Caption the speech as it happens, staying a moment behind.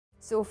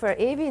So for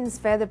Aoibhin's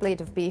feather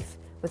blade of beef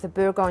with a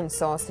Bourguignon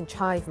sauce and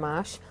chive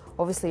mash,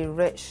 obviously a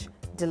rich,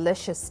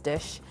 delicious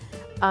dish,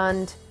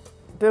 and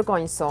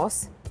Bourguignon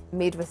sauce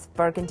made with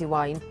Burgundy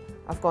wine.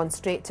 I've gone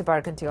straight to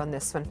Burgundy on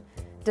this one.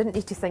 Didn't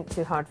need to think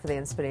too hard for the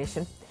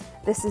inspiration.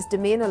 This is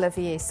Domaine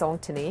Olivier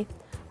Santenay,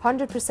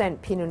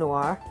 100% Pinot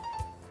Noir,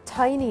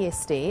 tiny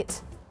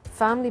estate,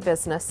 family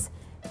business,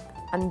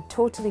 and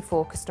totally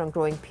focused on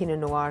growing Pinot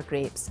Noir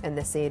grapes in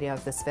this area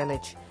of this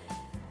village.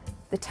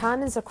 The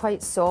tannins are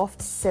quite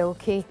soft,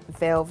 silky,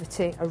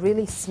 velvety, a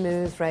really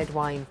smooth red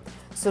wine.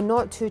 So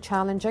not too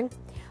challenging,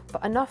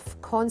 but enough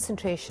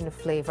concentration of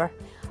flavour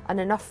and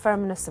enough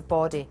firmness of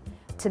body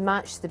to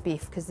match the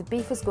beef, because the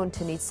beef is going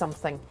to need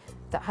something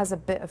that has a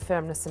bit of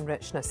firmness and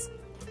richness.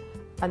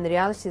 And the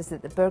reality is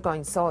that the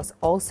Bourguignon sauce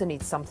also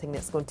needs something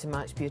that's going to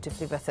match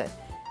beautifully with it.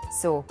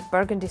 So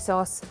Burgundy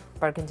sauce,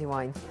 Burgundy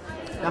wine.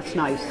 That's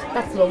nice.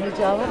 That's lovely,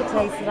 Jo. Have a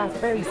taste of that.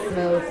 Very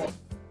smooth.